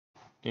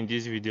In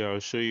this video, I'll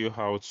show you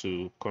how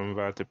to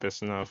convert a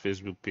personal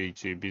Facebook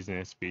page to a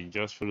business page.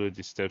 Just follow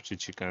the steps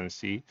which you can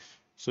see.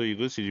 So you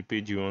go to the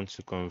page you want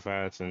to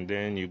convert, and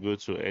then you go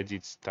to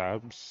Edit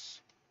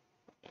tabs.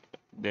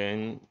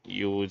 Then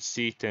you would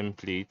see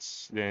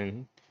templates.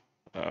 Then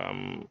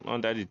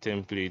under the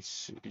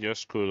templates, you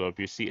just scroll up,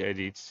 you see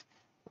Edit.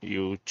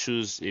 You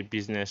choose a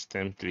business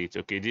template.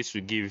 Okay, this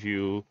will give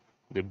you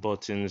the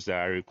buttons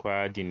that are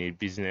required in a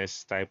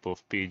business type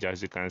of page.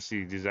 As you can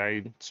see,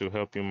 designed to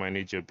help you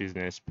manage your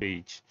business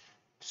page.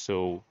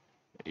 So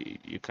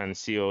you can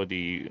see all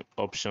the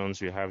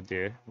options we have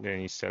there.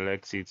 Then you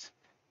select it,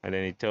 and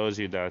then it tells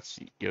you that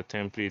your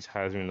template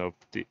has been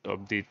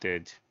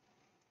updated.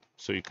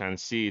 So you can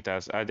see it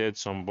has added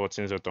some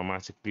buttons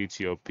automatically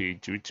to your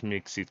page, which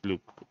makes it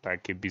look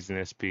like a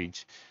business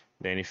page.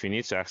 Then if you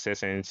need to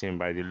access anything,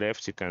 by the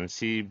left you can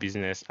see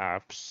business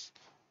apps,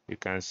 you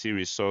can see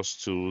resource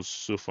tools.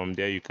 So from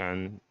there you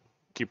can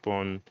keep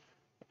on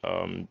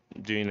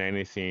doing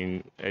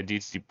anything,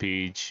 edit the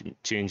page,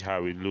 change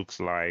how it looks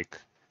like,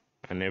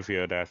 and every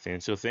other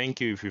thing. So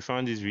thank you. If you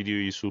found this video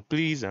useful,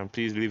 please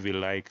leave a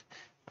like,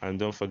 and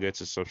don't forget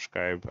to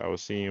subscribe. I will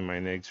see you in my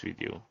next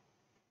video.